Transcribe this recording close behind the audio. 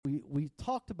we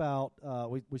talked about,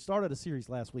 we started a series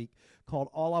last week called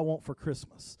All I Want for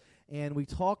Christmas. And we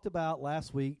talked about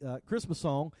last week, Christmas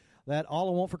song, that all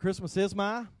I want for Christmas is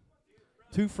my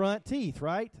two front teeth,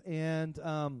 right? And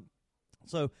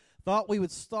so thought we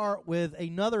would start with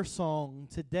another song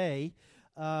today.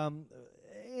 And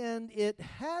it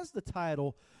has the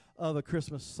title of a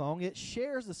Christmas song. It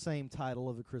shares the same title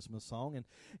of a Christmas song.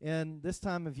 And this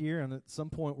time of year, and at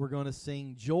some point, we're going to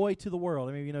sing Joy to the World.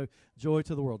 I mean, you know, Joy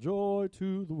to the World. Joy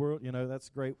to the World. You know, that's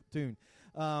a great tune.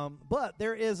 But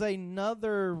there is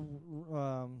another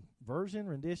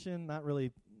rendition, not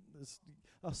really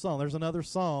a song. There's another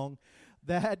song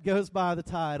that goes by the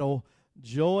title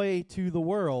Joy to the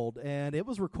World. And it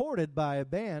was recorded by a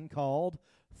band called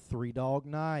Three Dog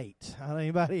Night.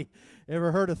 Anybody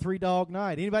ever heard of Three Dog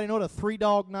Night? Anybody know what a Three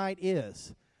Dog Night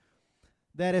is?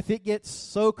 That if it gets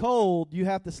so cold, you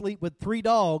have to sleep with three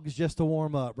dogs just to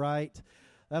warm up, right?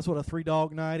 That's what a Three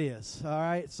Dog Night is. All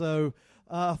right, so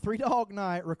Three Dog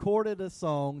Night recorded a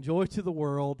song, Joy to the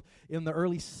World, in the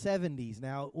early 70s.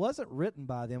 Now, it wasn't written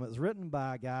by them. It was written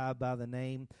by a guy by the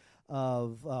name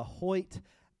of Hoyt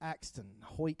Axton,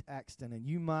 and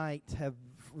you might have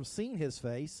seen his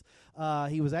face.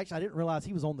 He was actually, I didn't realize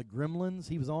he was on the Gremlins.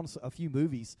 He was on a few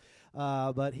movies,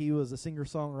 but he was a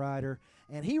singer-songwriter,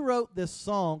 and he wrote this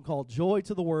song called Joy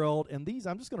to the World, and these,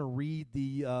 I'm just going to read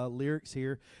the lyrics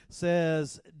here. It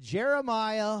says,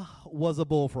 Jeremiah was a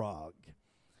bullfrog,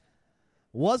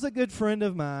 was a good friend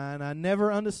of mine. I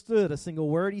never understood a single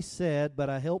word he said, but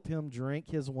I helped him drink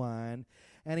his wine.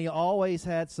 And he always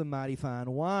had some mighty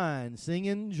fine wine,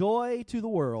 singing joy to the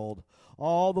world,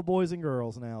 all the boys and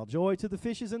girls now. Joy to the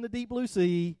fishes in the deep blue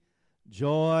sea,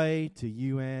 joy to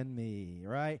you and me,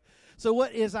 right? So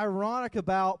what is ironic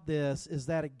about this is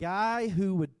that a guy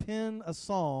who would pen a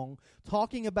song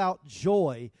talking about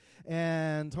joy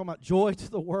and talking about joy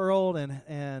to the world,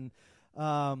 and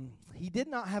he did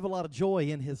not have a lot of joy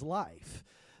in his life.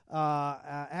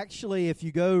 Actually, if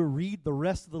you go read the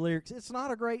rest of the lyrics, it's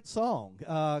not a great song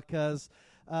because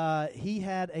he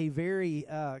had a very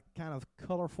kind of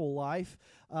colorful life.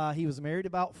 He was married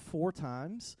about 4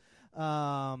 times.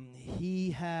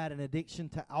 He had an addiction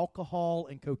to alcohol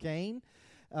and cocaine,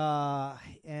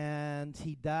 and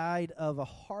he died of a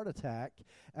heart attack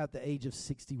at the age of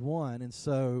 61. And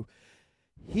so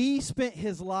he spent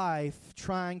his life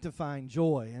trying to find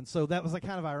joy. And so that was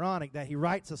kind of ironic that he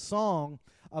writes a song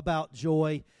about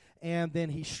joy, and then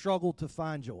he struggled to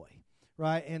find joy,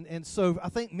 right? And so I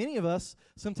think many of us,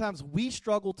 sometimes we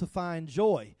struggle to find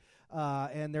joy.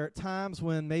 And there are times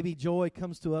when maybe joy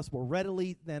comes to us more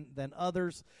readily than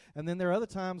others. And then there are other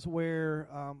times where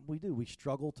we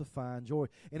struggle to find joy.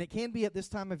 And it can be at this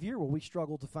time of year where we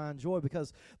struggle to find joy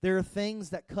because there are things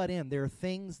that cut in. There are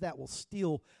things that will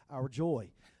steal our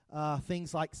joy.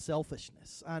 Things like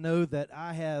selfishness. I know that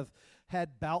I have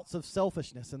had bouts of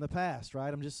selfishness in the past,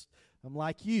 right? I'm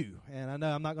like you, and I know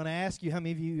I'm not going to ask you how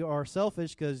many of you are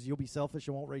selfish because you'll be selfish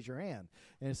and won't raise your hand.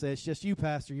 And say, it's just you,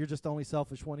 Pastor. You're just only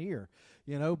selfish one ear,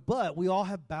 you know. But we all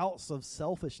have bouts of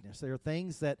selfishness. There are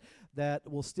things that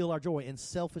will steal our joy, and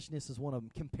selfishness is one of them.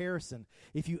 Comparison.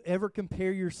 If you ever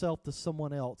compare yourself to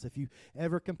someone else, if you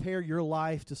ever compare your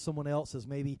life to someone else's,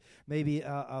 maybe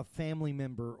a family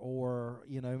member, or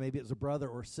maybe it's a brother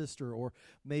or sister, or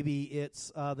maybe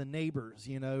it's the neighbors,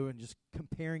 and just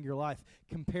comparing your life.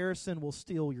 Comparison will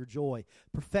steal your joy.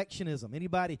 Perfectionism.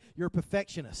 Anybody, you're a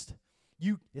perfectionist.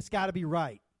 It's got to be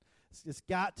right. It's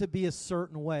got to be a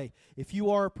certain way. If you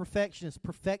are a perfectionist,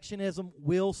 perfectionism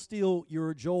will steal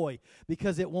your joy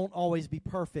because it won't always be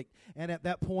perfect. And at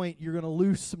that point, you're going to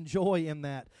lose some joy in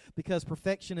that because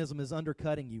perfectionism is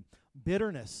undercutting you.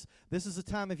 Bitterness. This is a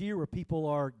time of year where people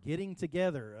are getting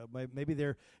together. Maybe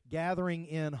they're gathering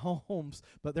in homes,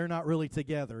 but they're not really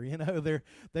together.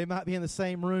 They might be in the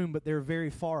same room, but they're very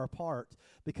far apart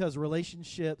because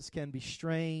relationships can be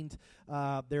strained.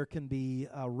 There can be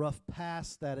a rough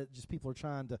past that people are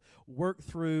trying to work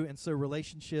through, and so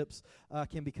relationships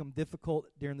can become difficult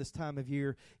during this time of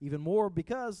year even more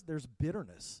because there's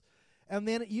bitterness. And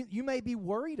then you may be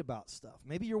worried about stuff.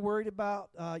 Maybe you're worried about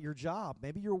your job.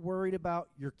 Maybe you're worried about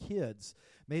your kids.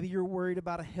 Maybe you're worried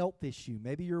about a health issue.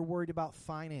 Maybe you're worried about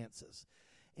finances.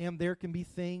 And there can be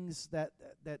things that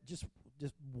just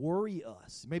worry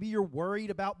us. Maybe you're worried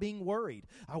about being worried.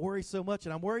 I worry so much,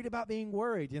 and I'm worried about being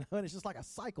worried, and it's just like a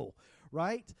cycle,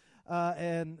 right?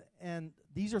 And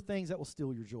these are things that will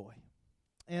steal your joy.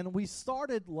 And we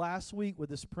started last week with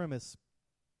this premise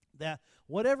that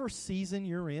whatever season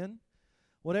you're in,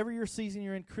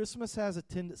 Christmas has a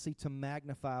tendency to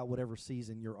magnify whatever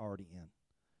season you're already in.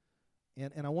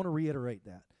 And I want to reiterate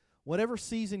that. Whatever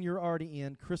season you're already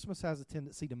in, Christmas has a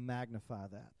tendency to magnify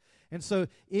that. And so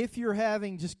if you're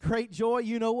having just great joy,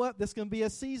 you know what? This can be a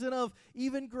season of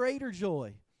even greater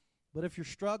joy. But if you're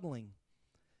struggling,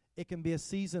 it can be a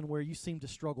season where you seem to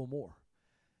struggle more.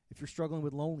 If you're struggling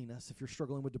with loneliness, if you're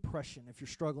struggling with depression, if you're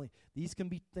struggling, these can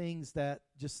be things that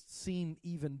just seem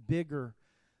even bigger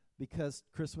because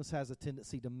Christmas has a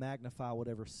tendency to magnify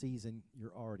whatever season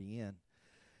you're already in.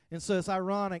 And so it's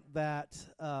ironic that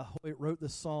Hoyt wrote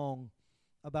this song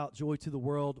about joy to the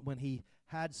world when he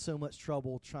had so much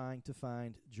trouble trying to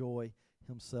find joy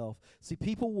himself. See,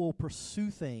 people will pursue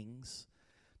things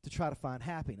to try to find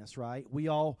happiness, right? We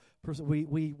all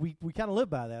we kind of live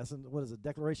by that. And what is it?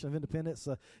 Declaration of Independence.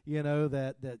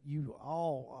 That you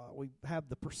all we have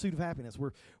the pursuit of happiness,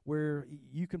 where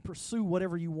you can pursue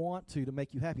whatever you want to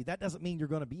make you happy. That doesn't mean you're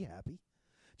going to be happy.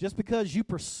 Just because you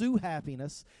pursue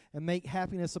happiness and make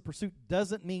happiness a pursuit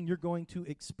doesn't mean you're going to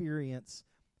experience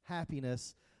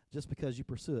happiness just because you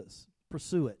pursue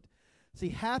it. See,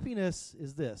 happiness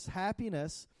is this.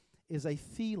 Happiness is a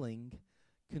feeling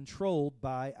controlled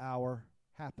by our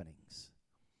happenings.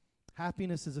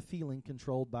 Happiness is a feeling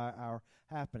controlled by our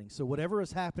happenings. So whatever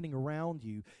is happening around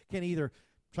you can either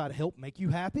try to help make you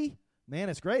happy. Man,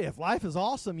 it's great. If life is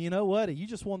awesome, you know what? You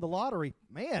just won the lottery.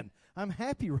 Man, I'm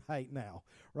happy right now,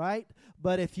 right?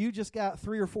 But if you just got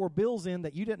 3 or 4 bills in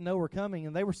that you didn't know were coming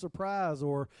and they were surprised,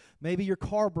 or maybe your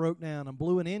car broke down and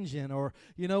blew an engine, or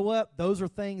you know what? Those are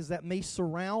things that may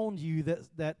surround you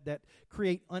that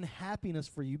create unhappiness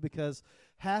for you, because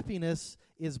happiness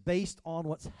is based on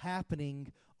what's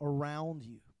happening around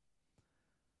you.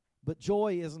 But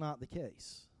joy is not the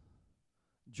case.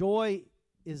 Joy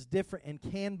is different and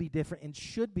can be different and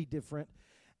should be different.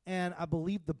 And I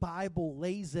believe the Bible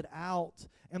lays it out,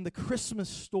 and the Christmas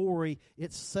story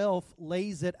itself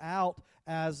lays it out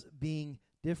as being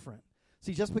different.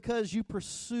 See, just because you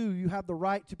have the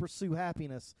right to pursue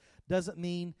happiness, doesn't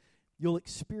mean you'll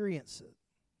experience it.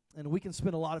 And we can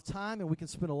spend a lot of time and we can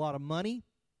spend a lot of money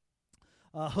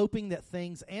hoping that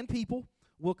things and people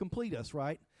will complete us,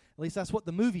 right? At least that's what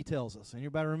the movie tells us. And you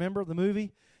better remember the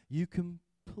movie, you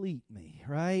complete me,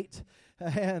 right?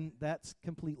 And that's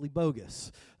completely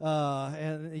bogus. That's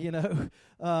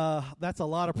a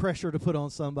lot of pressure to put on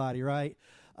somebody, right?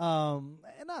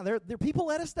 People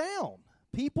let us down.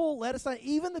 People let us down.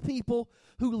 Even the people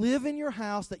who live in your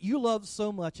house that you love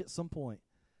so much, at some point,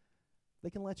 they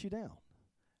can let you down.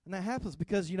 And that happens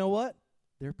because, you know what?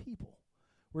 They're people.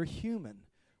 We're human.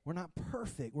 We're not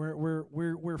perfect.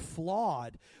 We're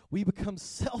flawed. We become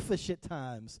selfish at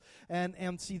times.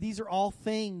 And see, these are all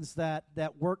things that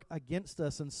work against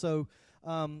us. And so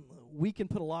we can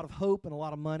put a lot of hope and a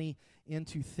lot of money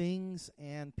into things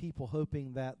and people,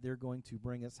 hoping that they're going to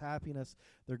bring us happiness.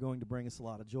 They're going to bring us a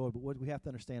lot of joy. But what we have to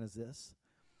understand is this,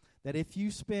 that if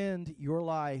you spend your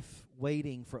life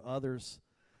waiting for others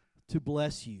to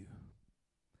bless you,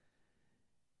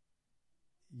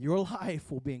 your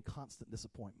life will be in constant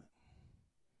disappointment.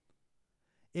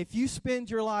 If you spend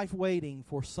your life waiting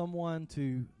for someone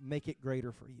to make it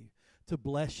greater for you, to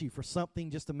bless you, for something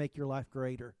just to make your life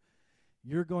greater,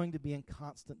 you're going to be in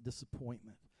constant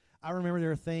disappointment. I remember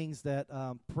there are things that,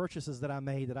 purchases that I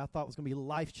made that I thought was going to be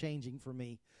life-changing for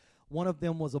me. One of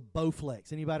them was a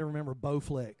Bowflex. Anybody remember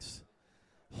Bowflex?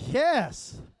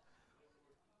 Yes.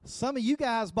 Some of you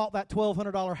guys bought that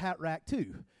 $1,200 hat rack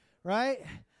too, right?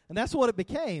 And that's what it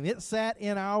became. It sat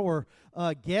in our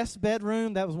guest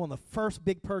bedroom. That was one of the first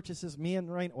big purchases me and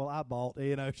Raina, I bought.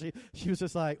 She was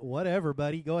just like, whatever,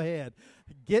 buddy, go ahead.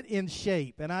 Get in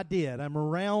shape. And I did. I'm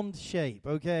around shape,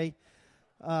 okay?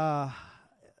 Probably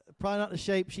not the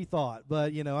shape she thought,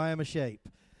 but, I am a shape.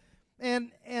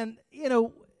 And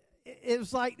it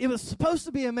was like, it was supposed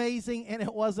to be amazing, and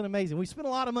it wasn't amazing. We spent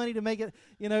a lot of money to make it,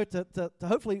 to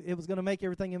hopefully it was going to make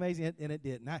everything amazing, and it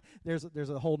didn't. There's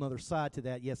a whole other side to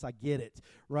that. Yes, I get it,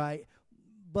 right?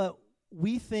 But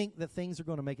we think that things are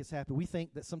going to make us happy. We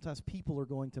think that sometimes people are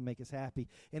going to make us happy.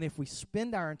 And if we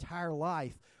spend our entire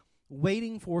life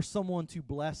waiting for someone to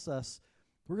bless us,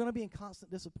 we're going to be in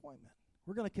constant disappointment.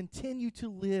 We're going to continue to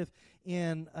live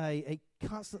in a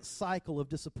constant cycle of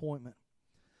disappointment.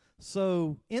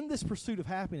 So in this pursuit of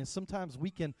happiness, sometimes we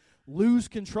can lose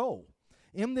control.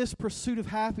 In this pursuit of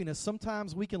happiness,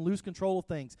 sometimes we can lose control of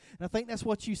things. And I think that's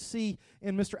what you see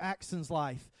in Mr. Axton's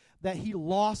life, that he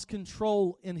lost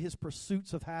control in his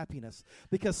pursuits of happiness.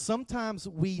 Because sometimes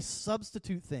we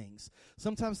substitute things.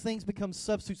 Sometimes things become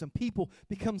substitutes, and people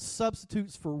become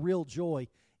substitutes for real joy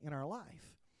in our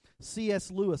life.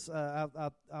 C.S. Lewis, I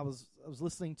was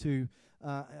listening to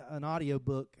an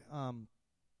audiobook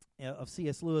of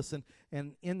C.S. Lewis,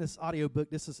 and in this audiobook,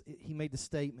 he made the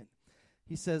statement.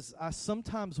 He says, I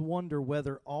sometimes wonder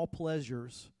whether all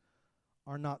pleasures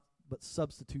are not but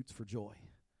substitutes for joy.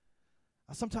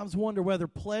 I sometimes wonder whether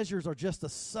pleasures are just a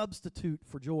substitute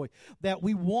for joy. That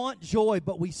we want joy,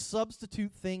 but we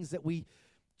substitute things that we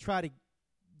try to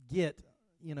get,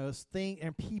 as thing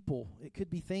and people. It could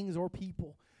be things or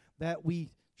people that we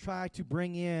try to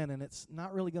bring in, and it's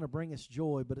not really going to bring us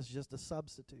joy, but it's just a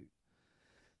substitute.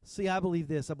 See, I believe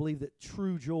this. I believe that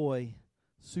true joy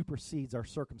supersedes our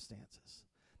circumstances.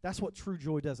 That's what true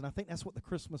joy does, and I think that's what the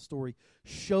Christmas story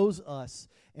shows us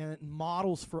and it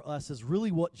models for us is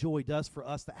really what joy does for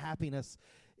us that happiness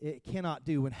it cannot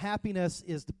do. When happiness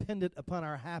is dependent upon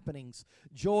our happenings,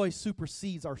 joy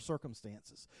supersedes our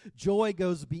circumstances. Joy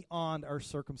goes beyond our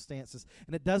circumstances,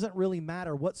 and it doesn't really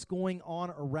matter what's going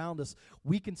on around us.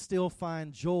 We can still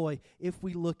find joy if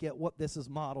we look at what this is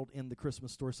modeled in the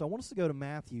Christmas story. So I want us to go to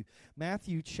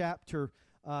Matthew chapter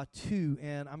 2,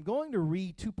 and I'm going to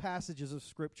read two passages of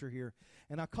Scripture here,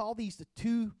 and I call these the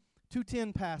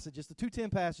 2:10 passages, the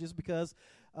 2:10 passages because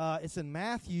it's in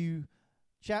Matthew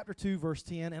chapter 2, verse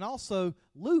 10, and also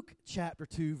Luke chapter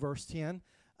 2, verse 10.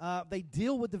 They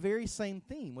deal with the very same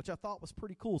theme, which I thought was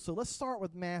pretty cool. So let's start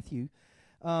with Matthew.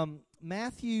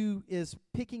 Matthew is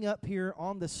picking up here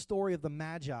on the story of the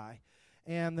Magi,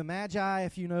 and the Magi,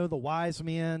 if you know, the wise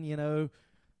men,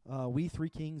 we three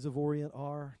kings of Orient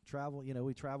are travel.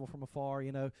 We travel from afar.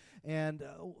 And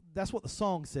that's what the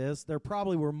song says. There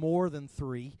probably were more than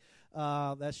three.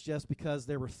 That's just because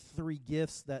there were three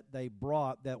gifts that they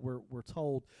brought that we're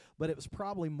told, but it was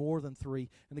probably more than three.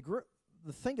 And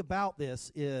the thing about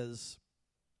this is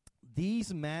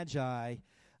these Magi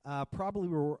probably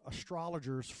were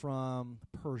astrologers from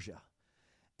Persia.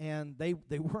 And they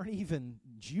weren't even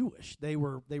Jewish. They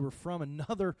were from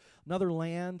another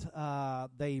land.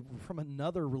 They were from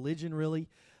another religion, really,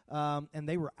 and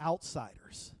they were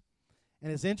outsiders.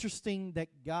 And it's interesting that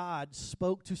God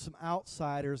spoke to some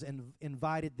outsiders and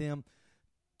invited them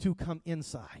to come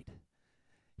inside.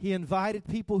 He invited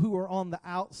people who were on the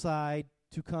outside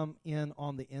to come in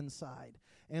on the inside.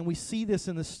 And we see this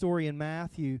in the story in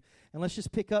Matthew. And let's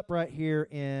just pick up right here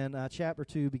in chapter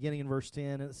 2, beginning in verse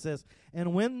 10. And it says,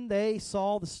 and when they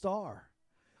saw the star,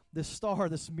 this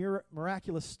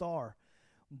miraculous star,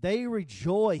 they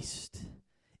rejoiced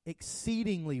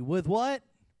exceedingly with what?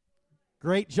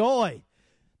 Great joy.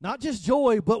 Not just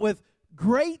joy, but with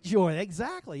great joy.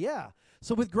 Exactly, yeah.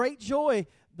 So with great joy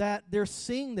that they're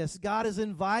seeing this, God is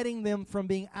inviting them from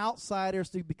being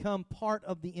outsiders to become part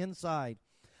of the inside.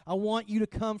 I want you to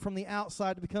come from the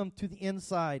outside to become to the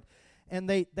inside. And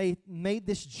they made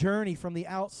this journey from the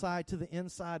outside to the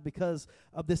inside because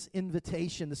of this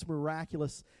invitation, this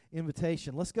miraculous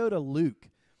invitation. Let's go to Luke.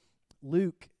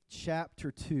 Luke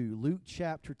chapter 2. Luke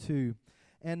chapter 2.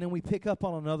 And then we pick up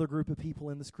on another group of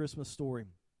people in this Christmas story.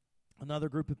 Another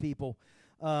group of people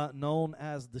known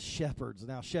as the shepherds.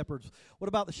 Now, shepherds, what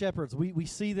about the shepherds? We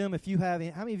see them. If you have,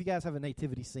 how many of you guys have a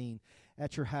nativity scene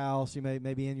at your house? You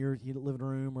maybe in your living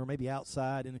room or maybe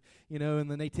outside, and in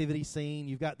the nativity scene,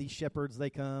 you've got these shepherds.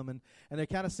 They come and they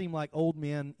kind of seem like old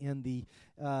men in the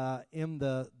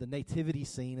nativity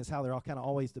scene is how they're all kind of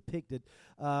always depicted.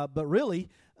 But really,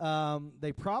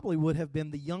 they probably would have been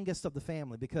the youngest of the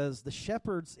family because the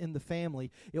shepherds in the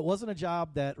family, it wasn't a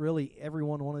job that really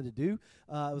everyone wanted to do.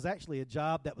 It was actually a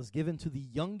job that was given to the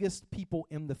youngest people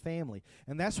in the family.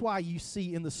 And that's why you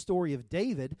see in the story of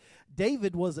David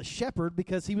was a shepherd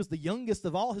because he was the youngest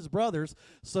of all his brothers.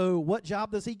 So what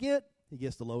job does he get? He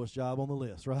gets the lowest job on the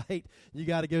list, right? You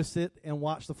got to go sit and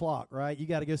watch the flock, right? You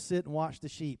got to go sit and watch the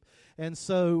sheep. And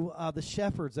so the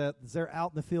shepherds, they're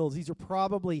out in the fields. These are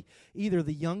probably either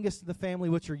the youngest in the family,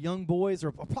 which are young boys,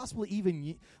 or possibly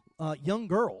even young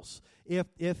girls.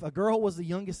 If a girl was the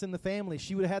youngest in the family,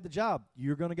 she would have had the job.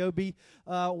 You're going to go be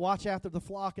watch after the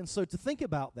flock. And so to think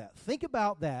about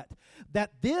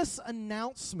that this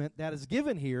announcement that is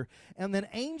given here, and then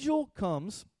angel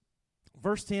comes.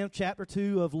 Verse 10, chapter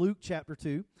 2 of Luke chapter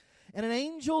 2. And an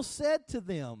angel said to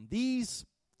them, these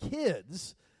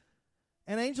kids,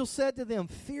 an angel said to them,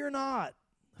 fear not,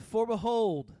 for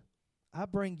behold, I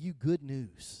bring you good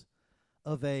news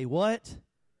of a what?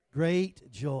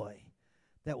 Great joy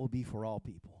that will be for all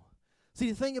people. See,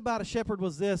 the thing about a shepherd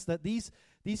was this, that these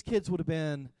kids would have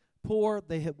been poor.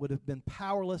 They would have been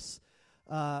powerless.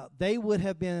 They would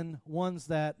have been ones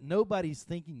that nobody's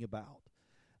thinking about.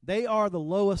 They are the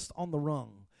lowest on the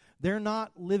rung. They're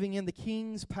not living in the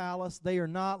king's palace. They are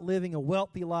not living a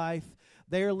wealthy life.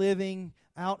 They are living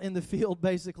out in the field,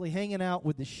 basically hanging out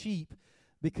with the sheep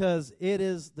because it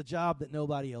is the job that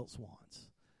nobody else wants.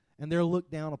 And they're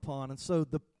looked down upon. And so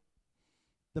the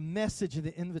message and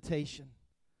the invitation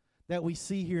that we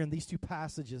see here in these two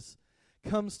passages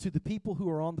comes to the people who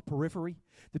are on the periphery,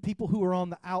 the people who are on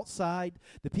the outside,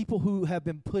 the people who have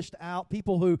been pushed out,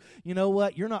 people who, you know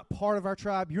what, you're not part of our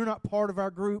tribe, you're not part of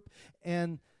our group,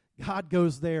 and God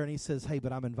goes there and he says, hey,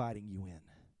 but I'm inviting you in.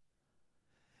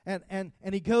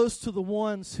 And he goes to the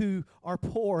ones who are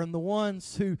poor and the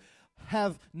ones who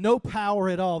have no power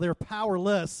at all. They're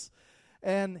powerless.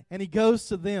 And he goes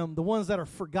to them, the ones that are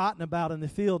forgotten about in the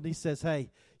field, and he says, hey,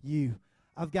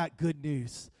 I've got good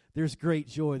news. There's great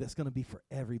joy that's going to be for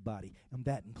everybody, and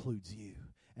that includes you,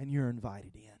 and you're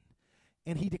invited in.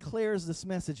 And he declares this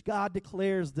message. God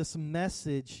declares this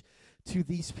message to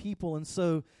these people. And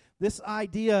so this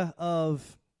idea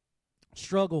of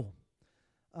struggle,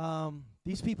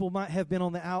 these people might have been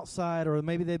on the outside, or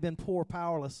maybe they've been poor,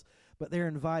 powerless, but they're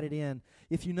invited in.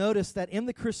 If you notice that in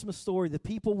the Christmas story, the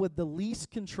people with the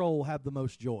least control have the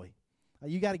most joy.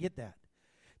 You got to get that.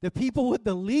 The people with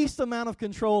the least amount of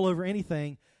control over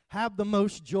anything have the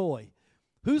most joy.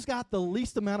 Who's got the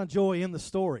least amount of joy in the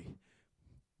story?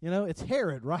 You know, it's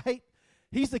Herod, right?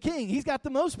 He's the king. He's got the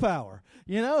most power.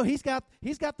 You know, he's got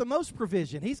the most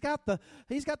provision. He's got the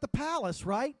palace,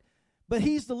 right? But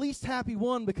he's the least happy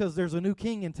one because there's a new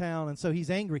king in town, and so he's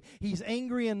angry. He's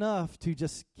angry enough to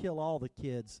just kill all the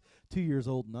kids 2 years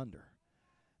old and under.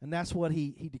 And that's what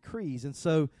he decrees. And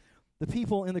so the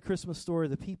people in the Christmas story,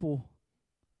 the people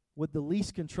with the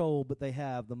least control, but they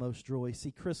have the most joy.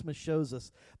 See, Christmas shows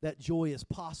us that joy is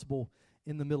possible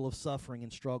in the middle of suffering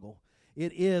and struggle.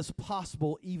 It is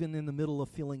possible even in the middle of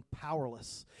feeling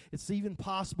powerless. It's even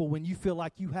possible when you feel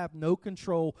like you have no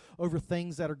control over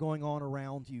things that are going on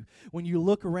around you. When you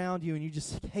look around you and you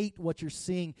just hate what you're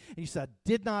seeing, and you say, I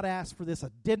did not ask for this, I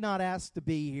did not ask to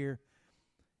be here.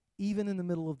 Even in the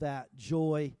middle of that,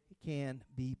 joy can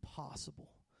be possible.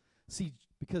 See,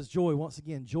 because joy, once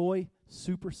again, joy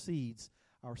supersedes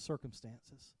our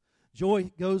circumstances.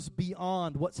 Joy goes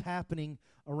beyond what's happening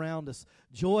around us.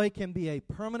 Joy can be a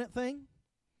permanent thing,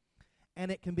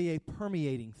 and it can be a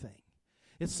permeating thing.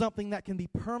 It's something that can be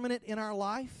permanent in our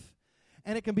life,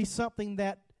 and it can be something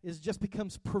that just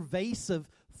becomes pervasive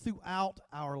throughout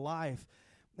our life.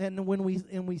 And when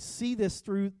we see this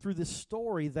through this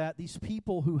story, that these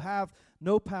people who have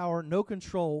no power, no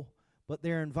control, but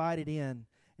they're invited in,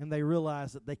 and they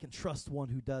realize that they can trust one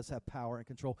who does have power and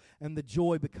control. And the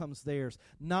joy becomes theirs,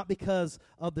 not because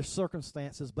of their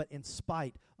circumstances, but in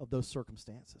spite of those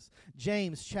circumstances.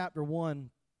 James chapter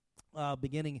 1,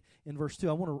 beginning in verse 2.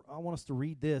 I want us to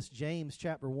read this. James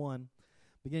chapter 1,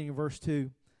 beginning in verse 2.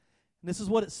 And this is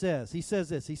what it says. He says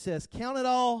this. He says, count it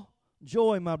all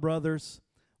joy, my brothers,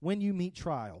 when you meet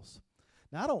trials.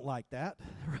 Now, I don't like that,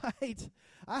 right?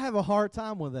 I have a hard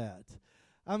time with that.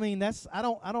 I mean, I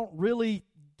don't really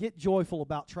get joyful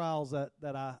about trials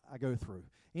that I go through.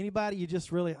 Anybody, you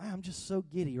just really, I'm just so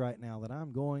giddy right now that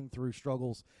I'm going through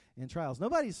struggles and trials.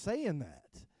 Nobody's saying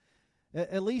that.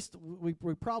 At least we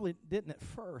probably didn't at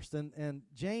first. And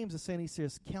James is saying, he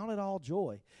says, count it all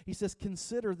joy. He says,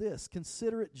 consider this.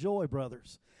 Consider it joy,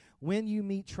 brothers, when you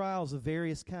meet trials of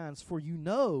various kinds. For you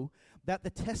know that the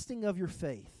testing of your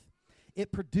faith,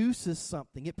 it produces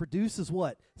something. It produces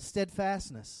what?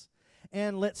 Steadfastness.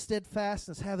 And let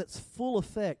steadfastness have its full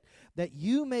effect, that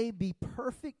you may be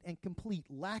perfect and complete,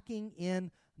 lacking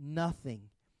in nothing.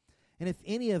 And if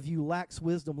any of you lacks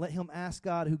wisdom, let him ask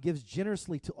God, who gives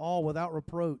generously to all without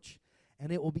reproach,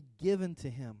 and it will be given to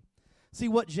him. See,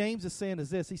 what James is saying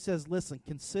is this. He says, listen,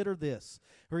 consider this.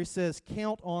 Or he says,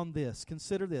 count on this.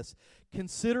 Consider this.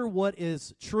 Consider what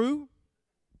is true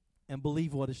and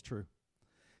believe what is true.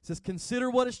 He says, consider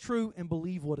what is true and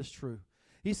believe what is true.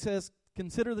 He says,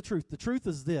 consider the truth. The truth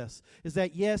is this, is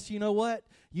that, yes, you know what?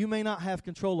 You may not have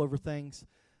control over things,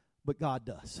 but God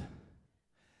does.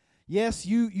 Yes,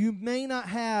 you may not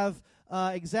have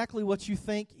exactly what you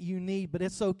think you need, but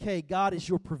it's okay. God is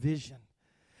your provision.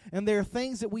 And there are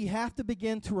things that we have to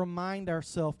begin to remind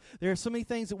ourselves. There are so many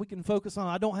things that we can focus on.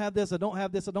 I don't have this, I don't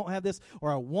have this, I don't have this,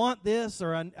 or I want this,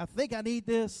 or I think I need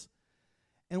this.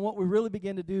 And what we really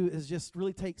begin to do is just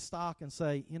really take stock and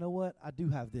say, you know what? I do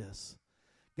have this.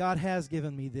 God has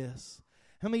given me this.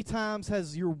 How many times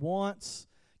has your wants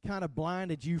kind of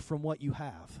blinded you from what you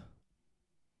have?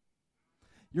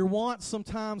 Your wants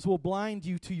sometimes will blind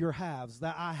you to your haves,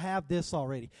 that I have this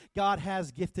already. God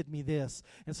has gifted me this.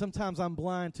 And sometimes I'm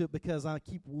blind to it because I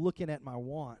keep looking at my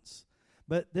wants.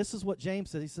 But this is what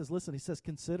James says. He says, listen, he says,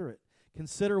 consider it.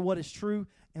 Consider what is true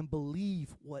and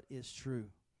believe what is true.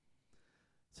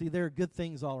 See, there are good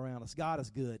things all around us. God is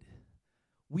good.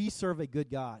 We serve a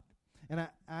good God. And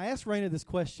I asked Raina this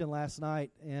question last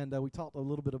night, and we talked a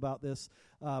little bit about this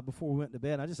before we went to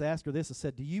bed. I just asked her this. I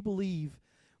said, do you believe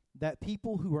that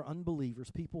people who are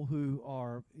unbelievers, people who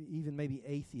are even maybe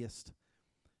atheists,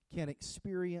 can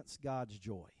experience God's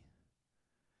joy.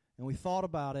 And we thought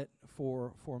about it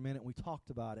for a minute. We talked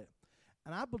about it.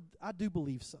 And I do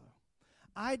believe so.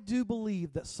 I do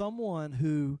believe that someone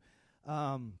who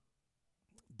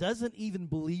doesn't even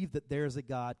believe that there's a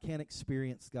God can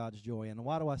experience God's joy. And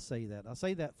why do I say that? I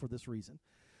say that for this reason.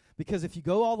 Because if you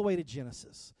go all the way to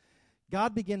Genesis,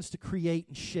 God begins to create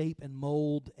and shape and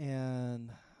mold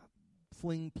and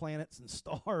fling planets and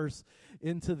stars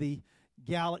into the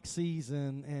galaxies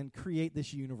and create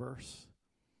this universe.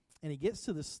 And he gets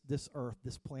to this earth,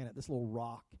 this planet, this little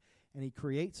rock, and he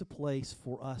creates a place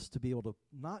for us to be able to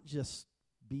not just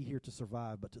be here to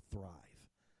survive, but to thrive.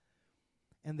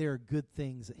 And there are good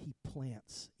things that he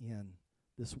plants in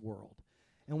this world.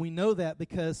 And we know that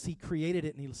because he created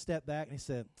it and he stepped back and he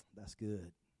said, that's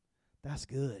good. That's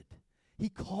good. He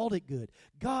called it good.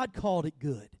 God called it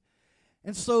good.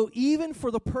 And so even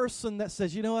for the person that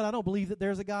says, you know what, I don't believe that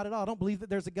there's a God at all. I don't believe that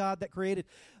there's a God that created.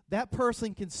 That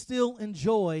person can still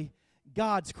enjoy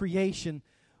God's creation,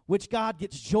 which God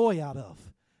gets joy out of.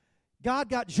 God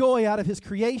got joy out of his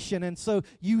creation, and so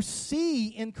you see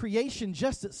in creation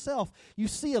just itself, you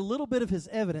see a little bit of his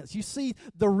evidence. You see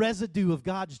the residue of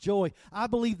God's joy. I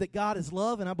believe that God is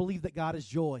love, and I believe that God is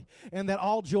joy, and that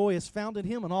all joy is found in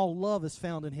him, and all love is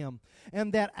found in him,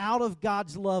 and that out of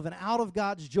God's love and out of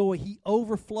God's joy, he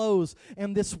overflows,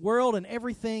 and this world and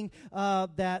everything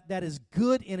that is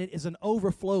good in it is an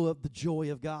overflow of the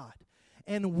joy of God.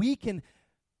 And we can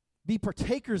be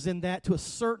partakers in that to a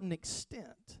certain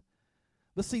extent.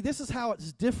 But see, this is how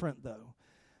it's different, though,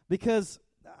 because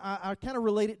I kind of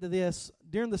relate it to this.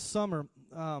 During the summer,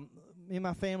 me and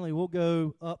my family will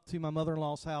go up to my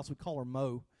mother-in-law's house. We call her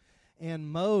Mo. And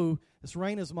Mo is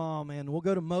Raina's mom, and we'll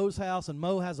go to Mo's house, and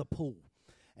Mo has a pool.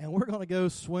 And we're going to go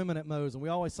swimming at Mo's. And we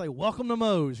always say, welcome to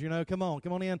Mo's, come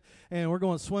on in. And we're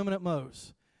going swimming at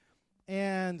Mo's.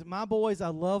 And my boys, I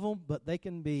love them, but they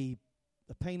can be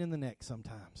a pain in the neck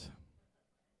sometimes.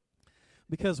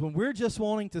 Because when we're just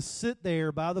wanting to sit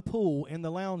there by the pool in the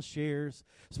lounge chairs,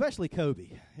 especially Kobe,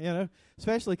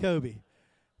 especially Kobe.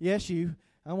 Yes, you.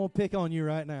 I'm going to pick on you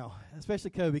right now, especially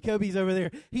Kobe. Kobe's over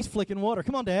there. He's flicking water.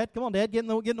 Come on, Dad, get in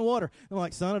the water. I'm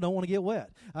like, son, I don't want to get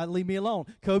wet. Leave me alone.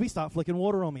 Kobe, stop flicking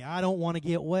water on me. I don't want to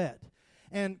get wet.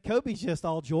 And Kobe's just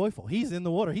all joyful. He's in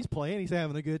the water. He's playing. He's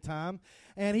having a good time.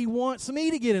 And he wants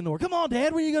me to get in the water. Come on,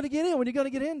 Dad, when are you going to get in? When are you going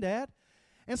to get in, Dad?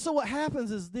 And so what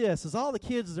happens is all the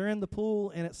kids are in the pool,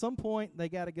 and at some point they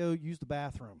got to go use the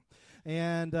bathroom.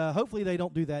 And hopefully they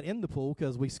don't do that in the pool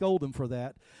because we scold them for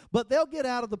that. But they'll get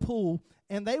out of the pool,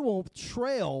 and they will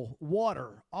trail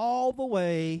water all the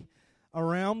way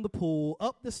around the pool,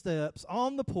 up the steps,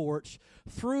 on the porch,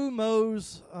 through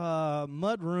Mo's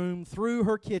mud room, through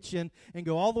her kitchen, and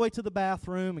go all the way to the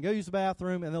bathroom and go use the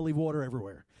bathroom, and they'll leave water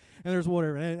everywhere. And there's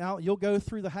water. And you'll go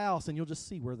through the house, and you'll just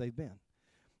see where they've been.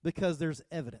 Because there's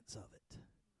evidence of it.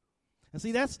 And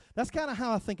see, that's kind of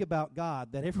how I think about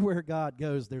God, that everywhere God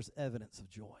goes, there's evidence of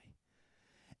joy.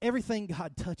 Everything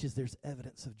God touches, there's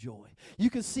evidence of joy.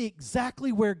 You can see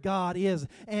exactly where God is.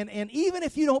 And even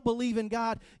if you don't believe in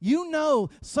God,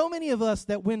 so many of us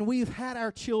that when we've had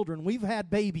our children, we've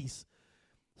had babies,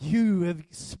 you have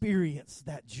experienced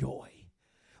that joy.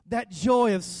 That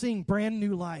joy of seeing brand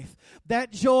new life.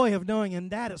 That joy of knowing,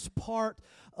 and that is part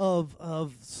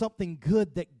of something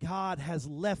good that God has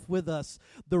left with us,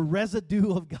 the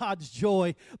residue of God's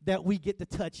joy that we get to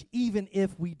touch even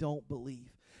if we don't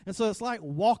believe. And so it's like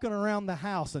walking around the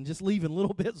house and just leaving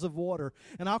little bits of water,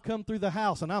 and I'll come through the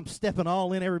house and I'm stepping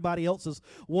all in everybody else's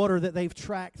water that they've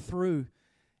tracked through,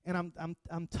 and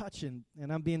I'm touching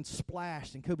and I'm being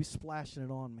splashed, and Kobe's splashing it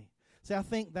on me. See, I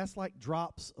think that's like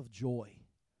drops of joy.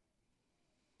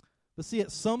 But see,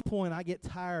 at some point I get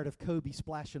tired of Kobe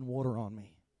splashing water on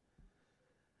me.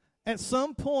 At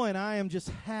some point, I am just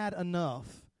had enough.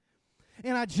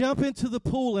 And I jump into the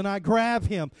pool, and I grab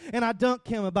him, and I dunk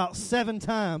him about 7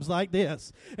 times like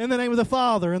this. In the name of the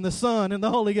Father, and the Son, and the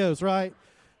Holy Ghost, right?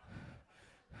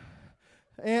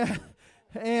 And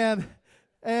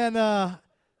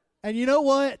you know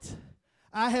what?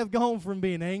 I have gone from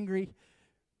being angry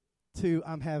to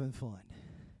I'm having fun.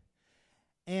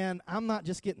 And I'm not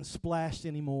just getting splashed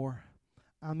anymore.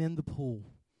 I'm in the pool.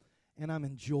 And I'm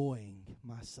enjoying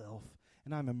myself,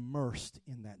 and I'm immersed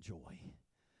in that joy.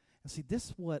 And see, this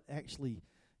is what actually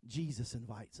Jesus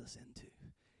invites us into,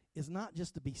 is not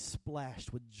just to be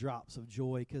splashed with drops of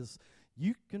joy, because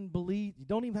you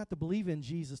don't even have to believe in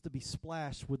Jesus to be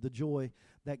splashed with the joy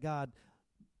that God,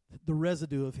 the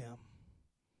residue of him.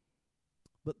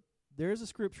 But there is a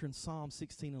scripture in Psalm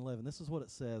 16:11. This is what it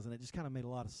says, and it just kind of made a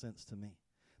lot of sense to me.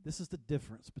 This is the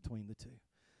difference between the two.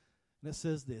 And it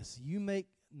says this: you make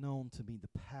known to me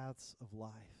the paths of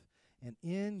life. And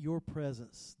in your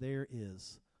presence there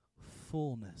is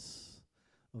fullness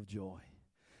of joy.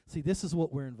 See, this is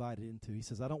what we're invited into. He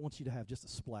says, I don't want you to have just a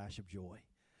splash of joy.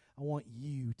 I want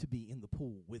you to be in the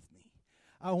pool with me.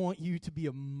 I want you to be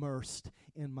immersed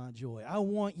in my joy. I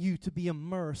want you to be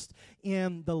immersed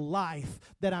in the life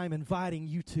that I'm inviting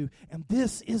you to. And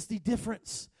this is the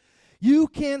difference. You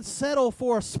can settle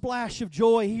for a splash of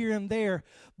joy here and there,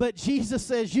 but Jesus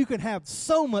says you can have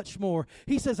so much more.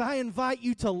 He says, I invite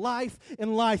you to life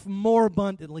and life more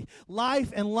abundantly,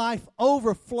 life and life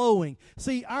overflowing.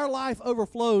 See, our life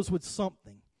overflows with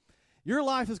something. Your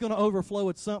life is going to overflow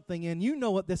with something, and you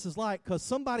know what this is like because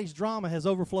somebody's drama has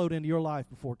overflowed into your life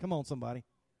before. Come on, somebody.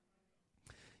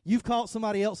 You've caught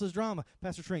somebody else's drama.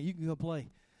 Pastor Trent, you can go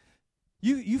play.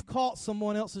 You've caught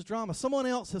someone else's drama. Someone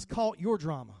else has caught your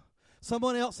drama.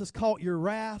 Someone else has caught your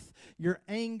wrath, your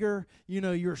anger,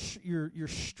 your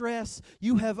stress.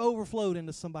 You have overflowed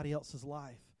into somebody else's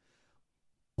life.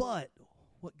 But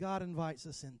what God invites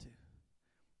us into,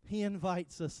 He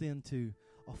invites us into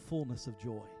a fullness of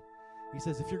joy. He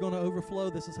says, if you're going to overflow,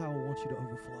 this is how I want you to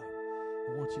overflow.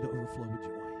 I want you to overflow with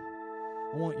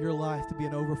joy. I want your life to be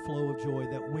an overflow of joy,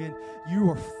 that when you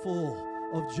are full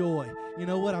of joy, you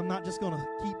know what? I'm not just going to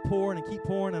keep pouring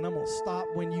and I'm going to stop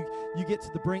when you get to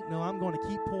the brink. No, I'm going to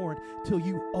keep pouring till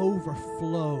you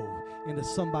overflow into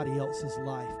somebody else's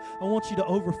life. I want you to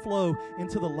overflow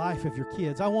into the life of your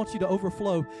kids. I want you to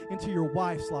overflow into your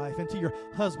wife's life, into your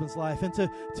husband's life, into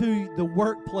the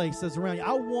workplace that's around you.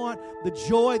 I want the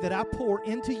joy that I pour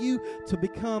into you to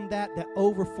become that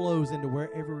overflows into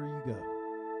wherever you go.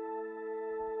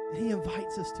 And He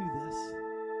invites us to this.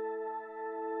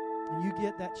 And you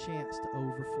get that chance to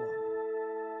overflow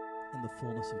in the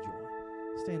fullness of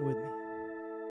joy. Stand with me.